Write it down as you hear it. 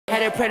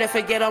Had a prayer to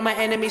forget all my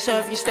enemies, so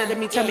if you stutter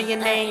me, tell me your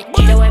name.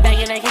 Throw it back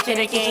in the kitchen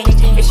again.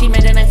 If she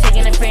mad, then I'm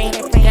taking a frame.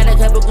 Got a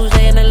couple goose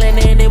in the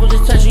linen, and they was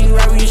just touching you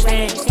right where you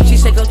stand. She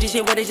said, go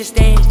shit, what is your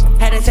stand?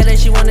 Had to tell her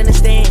she wanted to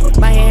stand.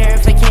 My hair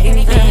if I can't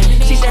anything.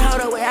 She said,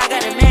 hold up, wait, I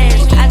got a man.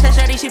 I touched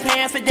her, she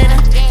paying for dinner.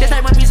 Just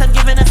like One Piece, I'm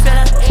giving a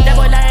filler. That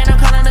boy lying, I'm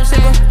calling him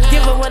simple.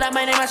 Give her what I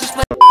might name, I should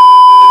split.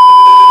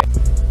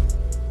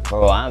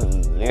 Bro, I'm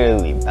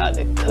literally about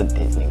to cook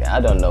this nigga. I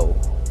don't know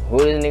who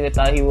this nigga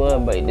thought he was,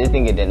 but this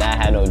nigga did not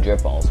have no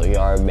drip on, so you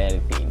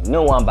automatically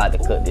know I'm about to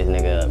cook this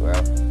nigga up, bro.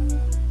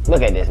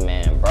 Look at this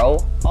man,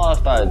 bro.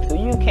 All-Star 2,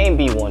 you can't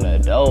be one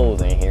of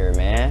those in here,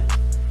 man.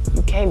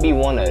 You can't be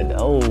one of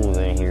those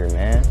in here,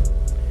 man.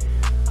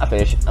 I'm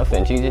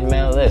finna cheat this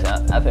man.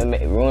 Listen, I finna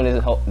ruin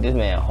this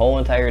man's whole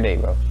entire day,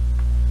 bro.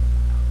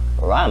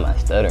 Why am I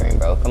stuttering,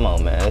 bro? Come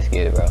on, man. Let's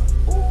get it, bro.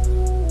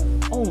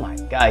 Oh my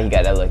god, he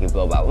got that lucky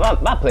blow by.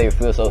 My player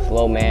feels so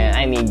slow, man.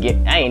 I ain't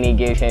even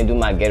get a chance to do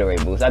my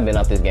Gatorade boost. I've been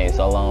off this game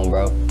so long,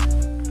 bro.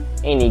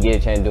 Ain't even get a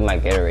chance to do my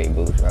Gatorade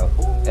boost, bro.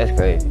 That's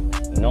crazy.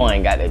 You know I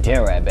ain't got the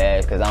gym rat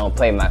badge because I don't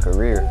play my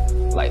career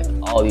like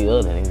all these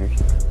other niggas.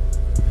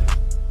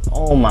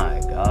 Oh my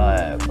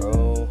god,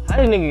 bro. How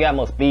this nigga got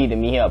more speed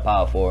than me? He a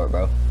power forward,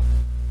 bro.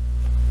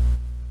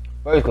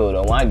 First cool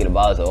though. When I get a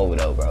ball, it's over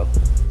though, bro.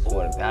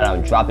 Swear to God,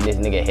 I'm dropping this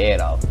nigga head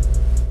off.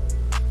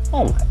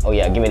 Oh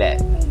yeah, give me that.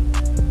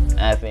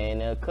 I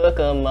finna cook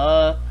 'em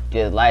up,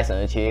 just like some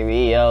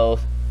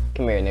Cheerios.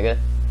 Come here, nigga.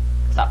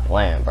 Stop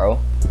playing, bro.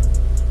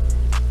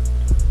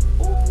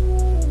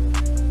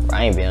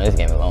 I ain't been on this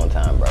game a long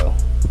time, bro.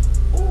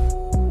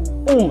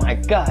 Oh my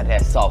god,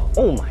 that's soft.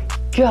 Oh my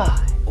god.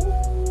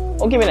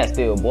 Oh, give me that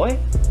steal, boy.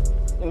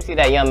 Let me see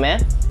that young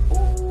man.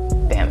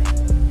 Damn it.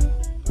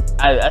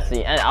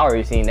 I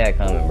already seen that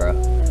coming, bro.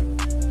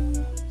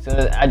 Soon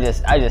as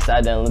I just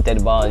sat down and looked at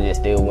the ball and just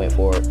still went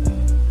for it.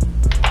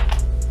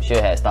 Should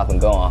have stop and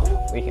go off.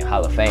 We can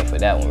Hall of Fame for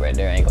that one right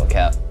there. Ain't gonna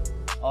cap.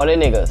 Oh, that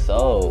nigga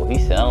sold.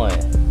 He's selling.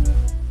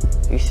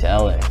 He's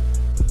selling.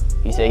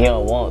 He said he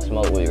don't want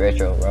smoke with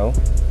retro, bro.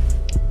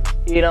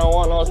 He don't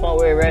want no smoke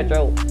with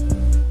retro.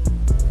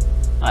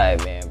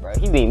 Alright, man, bro.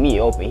 He leave me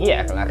open. He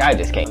acting like I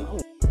just came.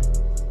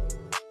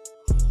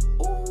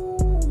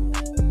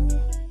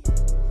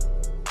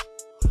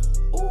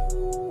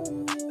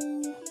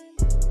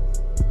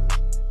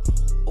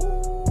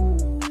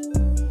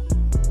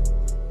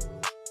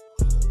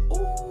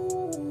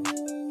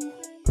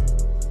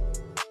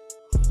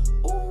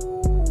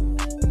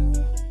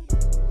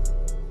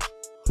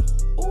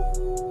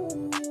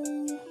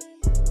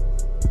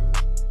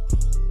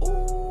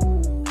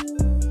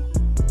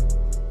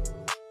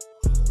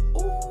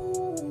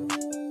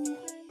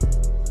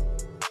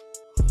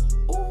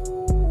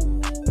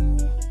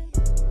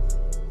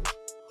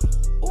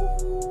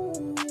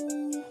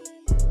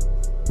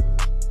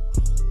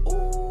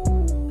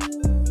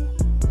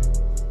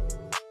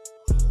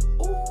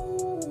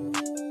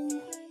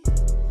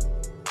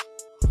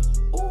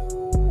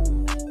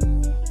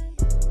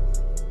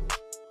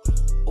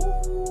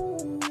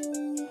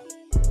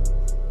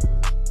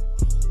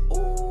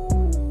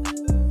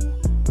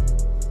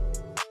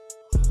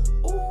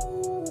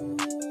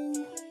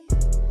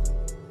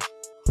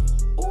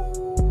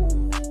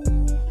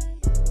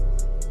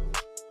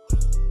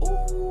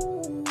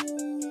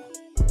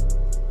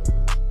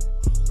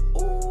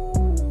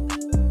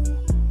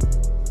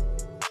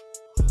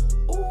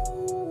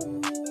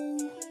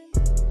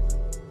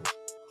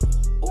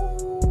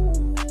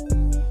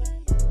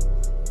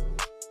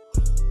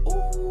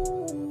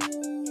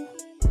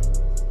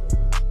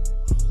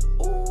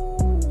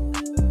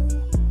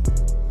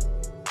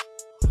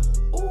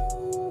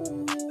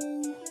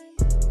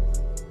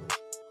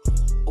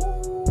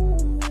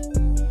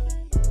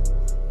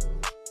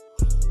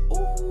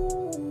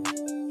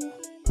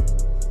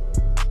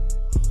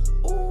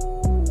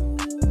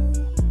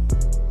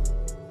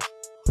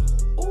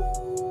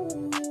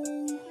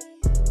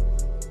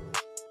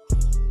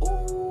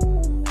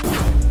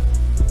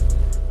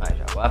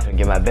 I finna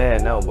get my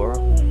bag now, bro.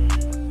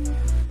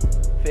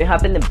 Finna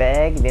hop in the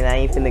bag, then I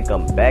ain't finna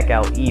come back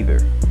out either.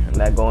 I'm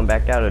not going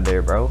back out of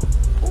there, bro.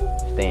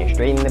 Staying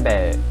straight in the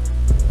bag.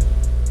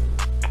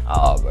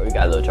 Oh, bro, we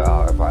got a little try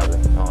hard, probably.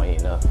 I don't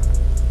even know.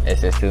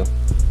 SS2.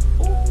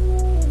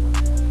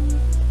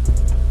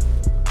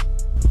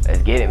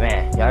 Let's get it,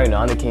 man. Y'all already know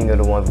I'm the king of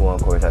the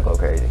 1v1 course. I go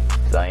crazy.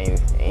 So I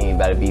ain't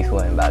about to be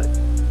sweating about it.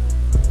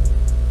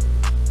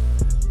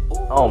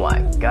 Oh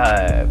my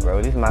god,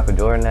 bro. This Michael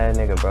Jordan, that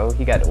nigga, bro.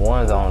 He got the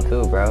ones on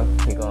too, bro.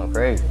 He going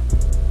crazy.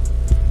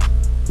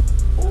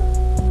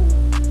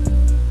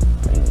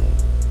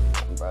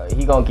 Bro,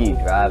 he gonna keep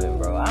driving,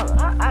 bro. I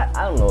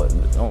don't know what to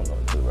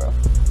do, bro.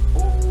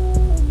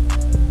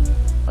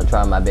 I'm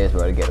trying my best,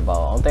 bro, to get the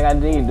ball. Only thing I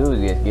need to do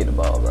is just get the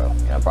ball, bro.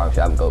 And I promise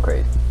you I can go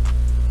crazy.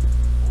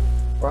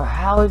 Bro,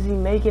 how is he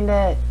making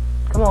that?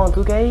 Come on,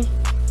 2K.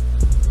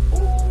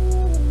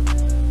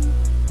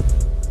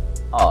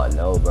 Oh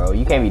no, bro,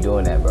 you can't be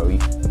doing that, bro.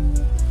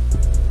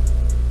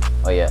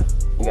 Oh yeah,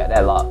 you got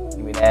that lock.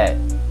 Give me that.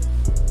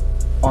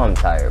 Oh, I'm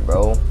tired,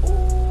 bro.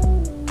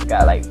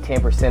 got like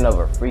 10% of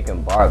a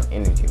freaking bar of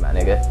energy, my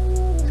nigga.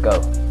 Let's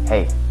go.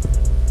 Hey.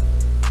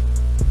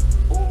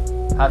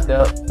 Hop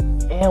step.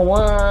 And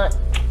one.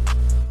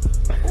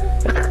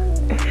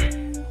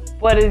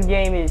 Boy, this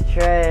game is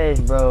trash,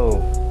 bro.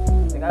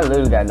 Like, I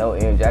literally got no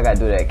energy. I gotta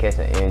do that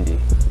catching energy.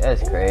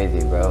 That's crazy,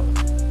 bro.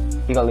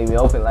 He gonna leave me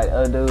open like the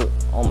other dude?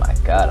 Oh my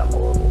god, I'm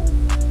horrible.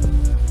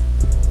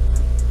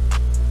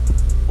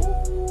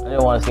 I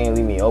didn't want to see him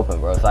leave me open,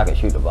 bro, so I can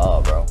shoot the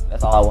ball, bro.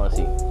 That's all I want to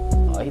see.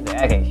 Oh, he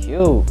said I can shoot.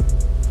 Oh,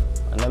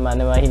 never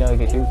mind, he know he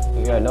can shoot.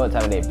 You gotta know what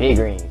time of day. Big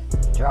greens.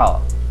 Draw.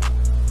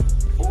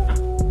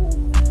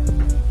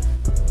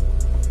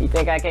 He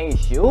think I can't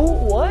shoot?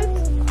 What?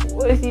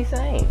 What is he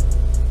saying?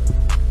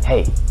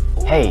 Hey,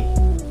 hey.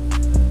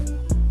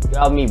 Get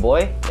off me,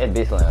 boy. That's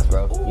bitch slams,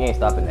 bro. You ain't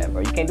stopping that,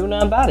 bro. You can't do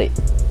nothing about it.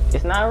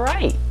 It's not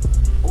right.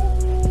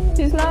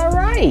 It's not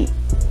right.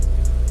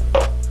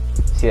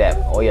 See that?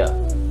 Oh yeah.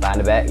 Behind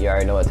the back, you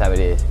already know what time it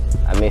is.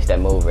 I missed that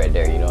move right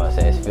there, you know what I'm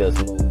saying? It feels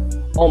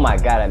smooth. Oh my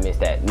god, I missed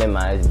that. Never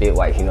mind, it's big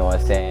white, you know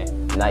what I'm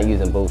saying? Not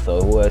using boost, so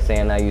whoever's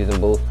saying not using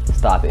boost,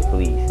 stop it,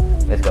 please.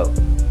 Let's go.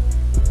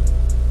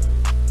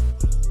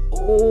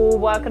 Oh,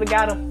 boy, I could've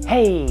got him.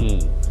 Hey,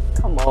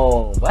 come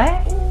on,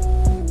 what?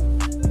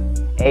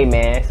 Hey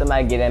man,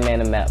 somebody get that man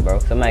the map, bro.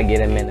 Somebody get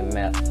that man the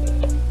map.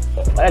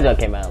 Well, that junk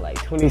came out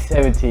like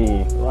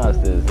 2017. Why I'm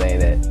still saying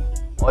that?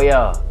 Oh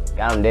yeah,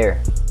 got him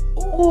there.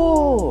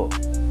 Oh,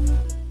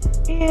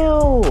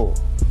 ew.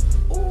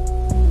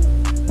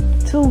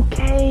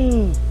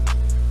 2K.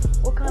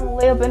 What kind of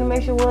layup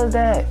animation was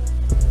that?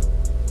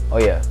 Oh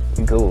yeah,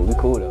 we cool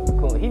though. We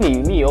cool. He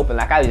need me open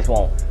like I just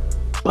won't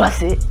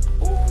bust it.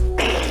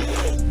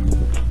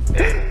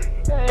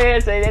 Yeah,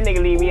 say that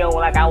nigga leave me open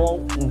like I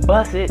won't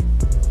bust it.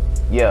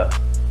 Yeah.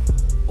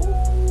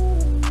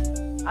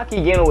 I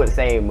keep getting with the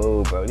same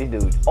move, bro. This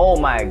dude, oh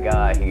my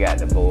god, he got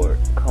the board.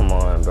 Come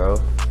on, bro.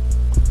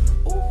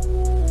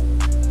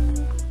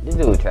 This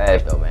dude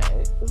trash though, man.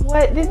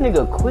 What? This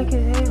nigga quick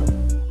as hell.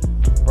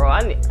 Bro,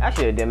 I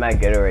should have did my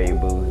Gatorade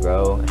boost,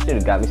 bro. I should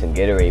have got me some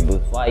Gatorade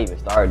boost before I even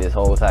started this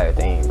whole entire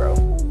thing, bro.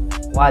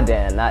 Why did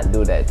I not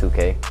do that,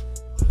 2K?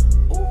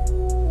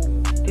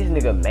 This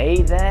nigga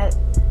made that?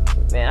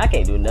 Man, I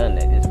can't do nothing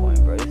at this point,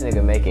 bro. This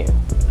nigga making,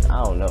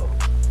 I don't know.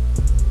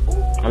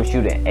 I'm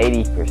shooting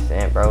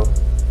 80%, bro.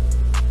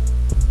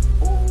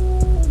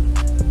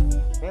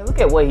 Man, look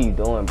at what he's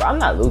doing, bro. I'm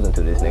not losing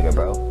to this nigga,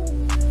 bro.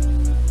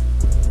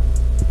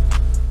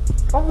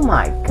 Oh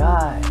my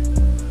god.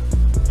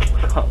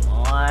 Come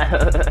on.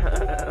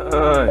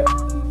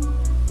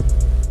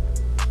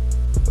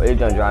 But it's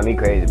gonna drive me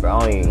crazy, bro. I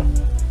don't even.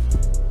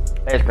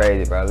 That's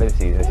crazy, bro. Let's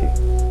see.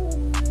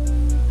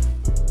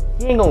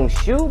 He ain't gonna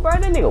shoot, bro.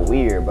 That nigga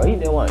weird, bro. He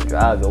didn't want to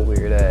drive the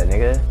weird ass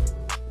nigga.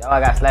 Now I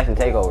got slash and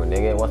takeover,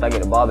 nigga. Once I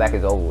get the ball back,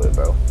 it's over with,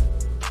 bro.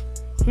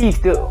 He's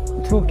still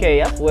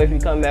 2K. I swear if you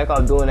come back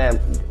off doing that,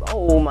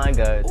 oh my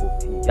god.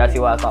 Y'all see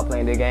why I stopped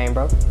playing this game,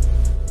 bro?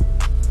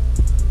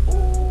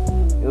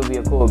 It would be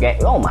a cool game.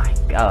 Oh my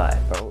god,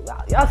 bro.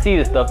 Y'all see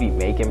the stuff he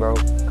making, bro?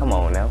 Come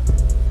on now.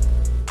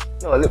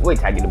 No, wait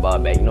till I get the ball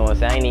back. You know what I'm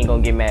saying? I ain't even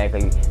gonna get mad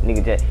because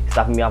nigga just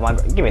stopping me off my.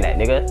 Give me that,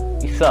 nigga.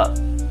 You suck.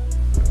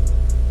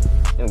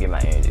 Let me get my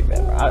energy back,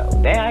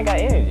 bro. Damn, I got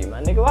energy,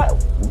 my nigga.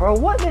 What? Bro,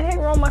 what the heck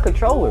wrong with my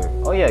controller?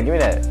 Oh yeah, give me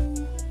that.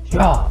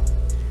 Yeah.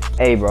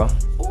 Hey, bro.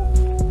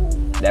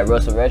 That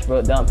Russell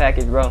Westbrook dump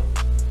package, bro.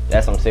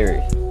 That's some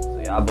serious. So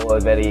y'all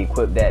boys better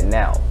equip that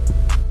now.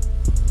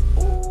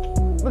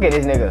 Look at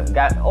this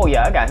nigga. Oh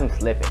yeah, I got him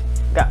slipping.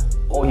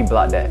 Oh, he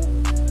blocked that.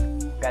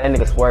 Got that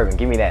nigga swerving.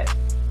 Give me that.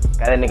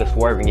 Got that nigga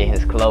swerving in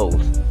his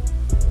clothes.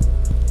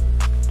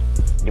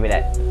 Give me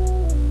that.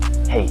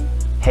 Hey,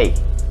 hey.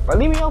 Bro,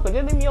 leave me open.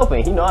 Just leave me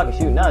open. He know I can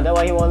shoot now. That's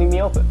why he won't leave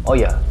me open. Oh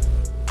yeah.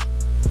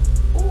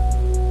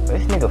 Bro,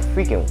 this nigga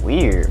freaking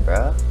weird,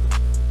 bro.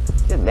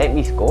 Just let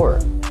me score.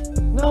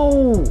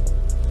 No.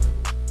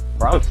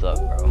 Bro, I'm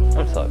sucked, bro.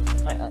 I'm sucked.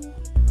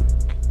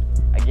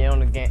 I get on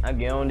the game. I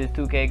get on this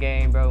 2K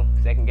game, bro.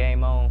 Second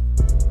game on.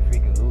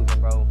 Freaking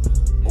losing, bro.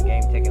 This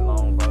game taking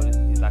long, bro.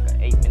 It's like an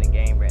 8-minute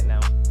game right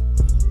now.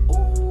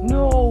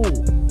 No.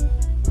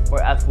 Boy,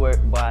 I swear,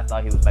 boy, I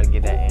thought he was about to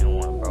get that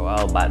N1, bro.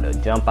 I was about to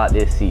jump out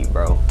this seat,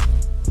 bro.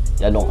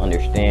 Y'all don't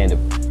understand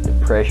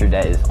the pressure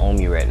that is on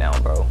me right now,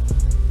 bro.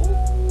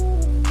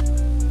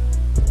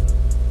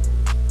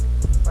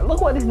 Bro,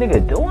 look what this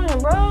nigga doing,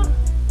 bro.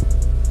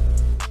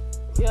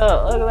 Yeah,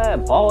 look at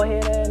that bald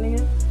head ass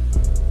nigga.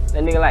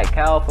 That nigga like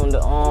Cal from the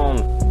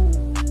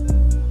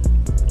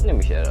Let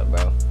me shut up,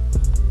 bro.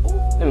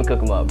 Let me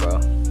cook him up, bro.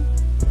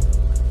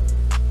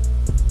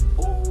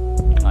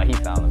 Oh, he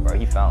fouling, bro.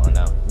 He fouling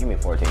now. Give me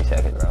 14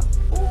 seconds, bro.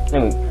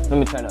 Let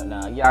me turn up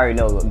now. You already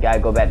know. Gotta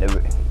go back to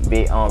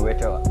big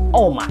retro.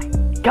 Oh my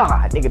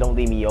god, nigga, don't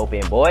leave me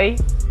open, boy.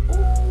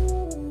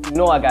 You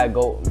know I gotta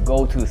go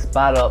to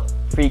spot up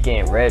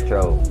freaking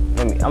retro.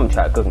 I'm gonna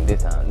try to cook him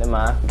this time. Never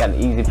mind. Got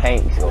an easy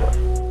paint score.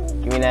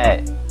 Give me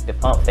that. The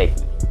pump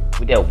fakey.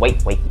 With that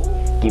wakey.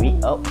 Give me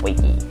up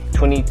wakey.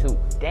 22.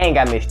 Dang,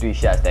 I missed 3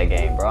 shots that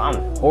game, bro.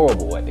 I'm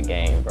horrible at the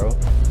game, bro.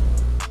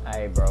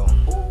 Alright, bro.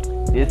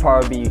 this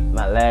probably be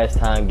my last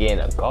time getting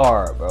a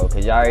guard, bro.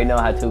 Cause y'all already know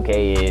how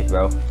 2K is,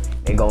 bro.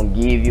 They gonna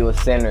give you a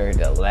center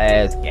the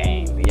last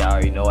game. Y'all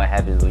already know what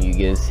happens when you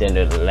get a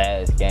center the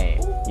last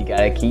game. You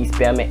gotta keep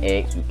spamming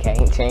X. You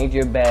can't change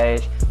your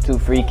badge to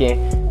freaking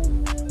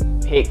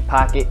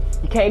pickpocket.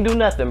 You can't do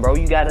nothing, bro.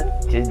 You gotta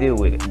just deal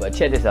with it. But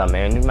check this out,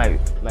 man. This might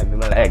be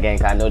my last game,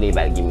 cause I know they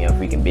about to give me a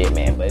freaking bit,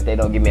 man. But if they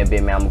don't give me a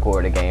bit, man, I'm gonna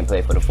record the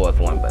gameplay for the 4th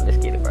one. But let's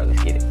get it, bro.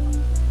 Let's get it.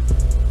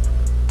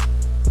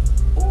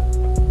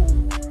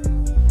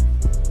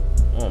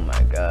 Oh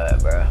my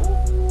god, bro.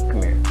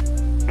 Come here.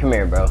 Come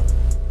here, bro.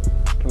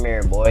 Come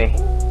here, boy.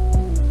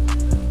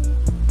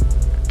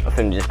 I'm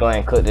finna just go ahead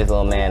and cook this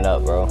little man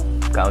up, bro.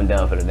 I'm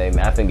done for the day,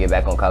 man. I'm finna get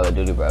back on Call of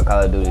Duty, bro.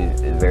 Call of Duty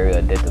is a very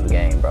addictive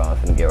game, bro. I'm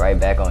finna get right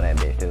back on that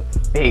bitch, too.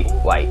 Big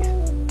whites.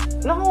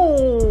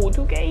 No,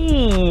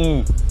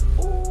 2K.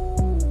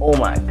 Oh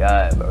my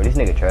god, bro. This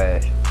nigga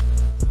trash.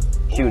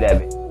 Shoot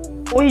that bitch.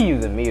 Oh, he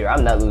using meter.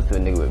 I'm not losing to a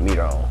nigga with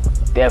meter on.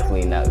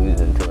 Definitely not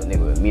losing to a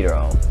nigga with meter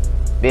on.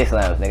 Bitch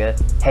slams, nigga.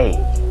 Hey.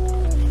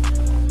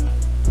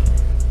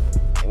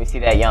 Let me see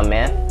that, young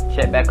man.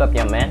 Shut back up,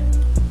 young man.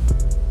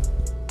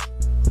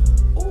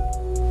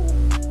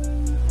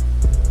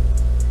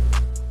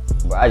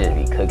 Bro, I just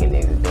be cooking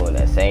niggas doing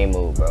that same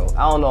move, bro.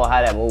 I don't know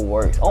how that move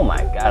works. Oh my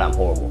god, I'm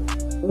horrible.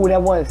 Ooh,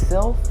 that one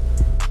itself?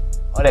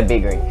 Oh, that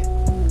big greens.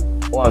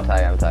 Oh,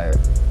 I'm tired.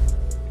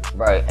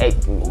 Bro, hey,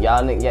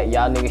 y'all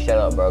niggas shut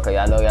up, bro. Cause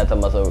y'all know y'all talking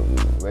about so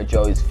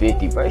Retro is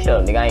 50. Bro,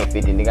 shut up, nigga. I ain't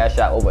 50. Nigga, I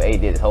shot over 80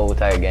 this whole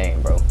entire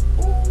game, bro.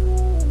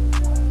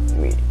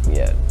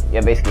 Yeah,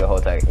 basically the whole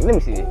entire game. Let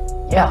me see it.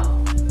 Yeah.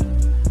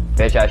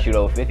 Bet y'all shoot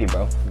over 50,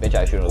 bro. Bet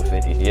y'all shoot over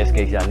 50. Just in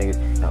case y'all niggas.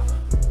 No.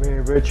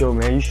 Man, Retro,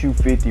 man, you shoot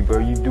 50, bro.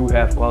 You do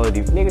have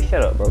quality. Nigga,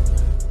 shut up, bro.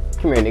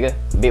 Come here, nigga.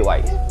 Big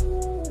whites.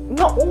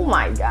 No, oh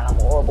my god, I'm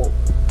horrible.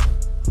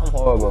 I'm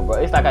horrible, bro.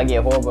 It's like I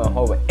get horrible and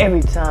horrible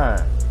every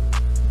time.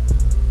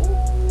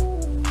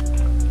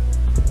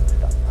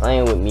 Stop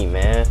playing with me,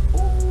 man.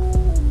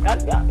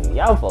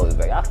 Y'all folks,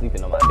 bro. Y'all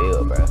sleeping on my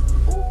bill, bro.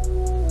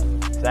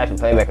 Slashing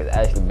playmakers is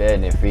actually better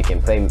than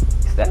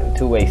freaking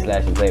two-way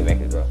slashing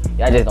playmakers, bro.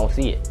 Y'all just don't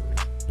see it.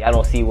 Y'all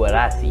don't see what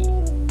I see.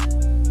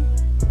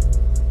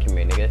 Come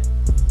here, nigga.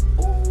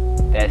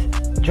 That's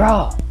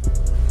draw.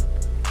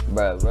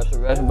 Bro,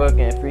 Russell Westbrook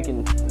and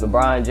freaking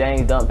LeBron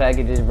James dunk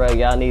packages, bro.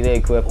 Y'all need to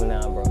equip them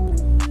now, bro.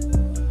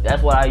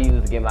 That's what I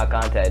use to get my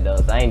contact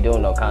dunks. I ain't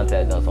doing no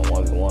contact dunks on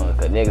 1v1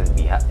 cause niggas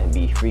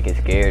be freaking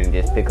scared and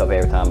just pick up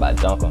every time I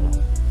dunk on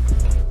them.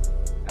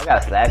 I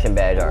got a slashing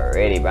badge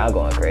already, bro. I'm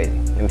going crazy.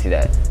 Let me see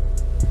that.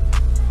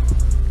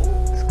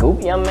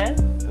 Scoop, young man.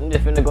 I'm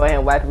just finna go ahead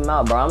and wipe him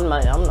out, bro. I'm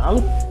not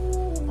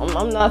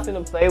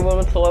finna play with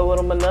him, toy with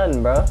him or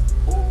nothing, bro.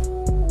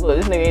 Look,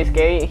 this nigga ain't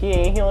scared.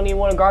 He don't even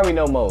want to guard me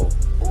no more.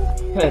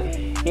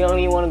 He don't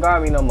even want to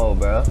guard me no more,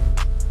 bro.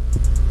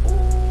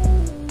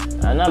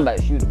 I'm not about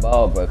to shoot the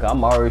ball, bro. Cause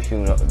I'm already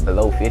shooting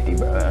below 50,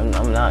 bro.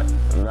 I'm not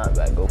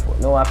about to go for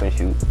it. No, I can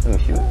shoot. Let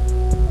me shoot.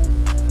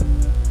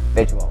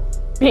 Bet you won't.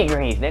 Big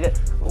greens, nigga.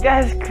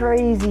 That's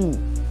crazy.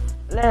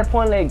 Last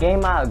point of that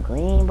game out of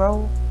green,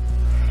 bro.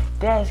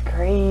 That's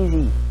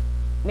crazy.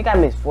 Nigga, I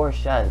missed 4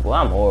 shots. Well,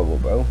 I'm horrible,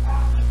 bro.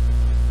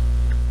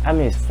 I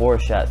missed 4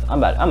 shots.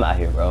 I'm out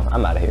here, bro.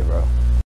 I'm out of here, bro.